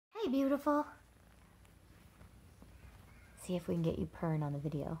beautiful. See if we can get you purring on the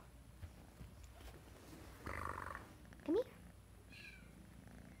video. Come here.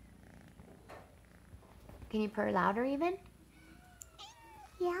 Can you purr louder even?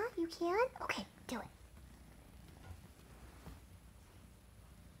 Yeah, you can? Okay, do it.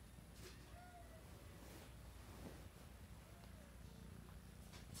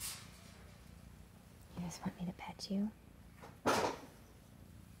 You just want me to pet you?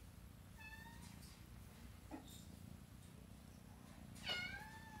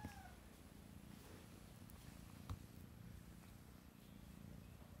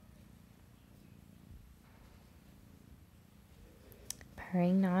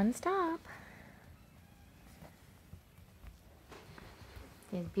 Purring non-stop.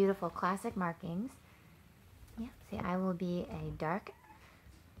 These beautiful classic markings. Yeah, see, I will be a dark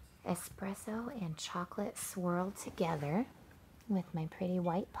espresso and chocolate swirled together with my pretty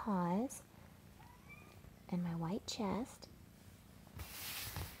white paws and my white chest.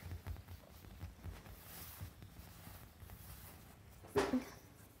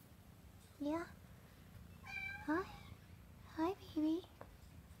 Yeah. Hi. Hi, baby.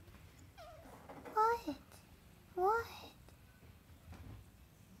 What? What?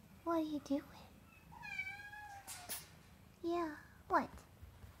 What are you doing? Yeah, what?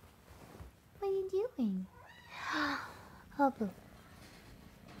 What are you doing? Oh, boo.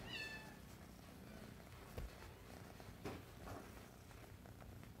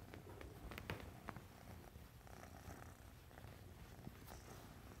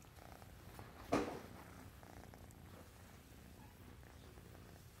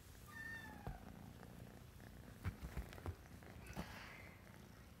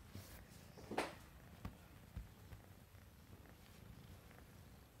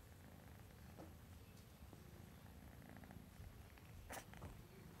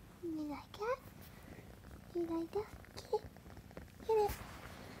 You like it? You like that? Get it.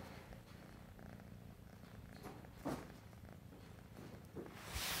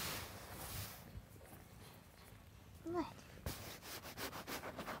 What?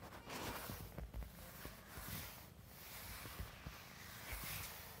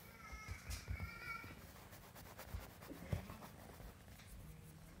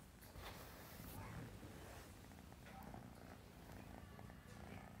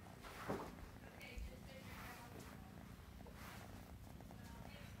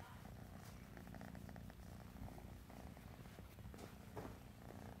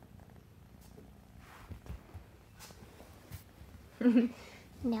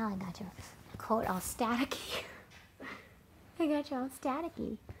 Now I got your coat all staticky. I got you all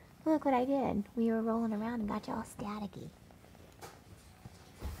staticky. Look what I did. We were rolling around and got you all staticky.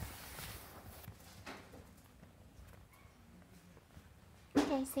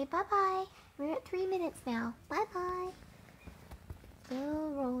 Okay, say bye-bye. We're at 3 minutes now. Bye-bye.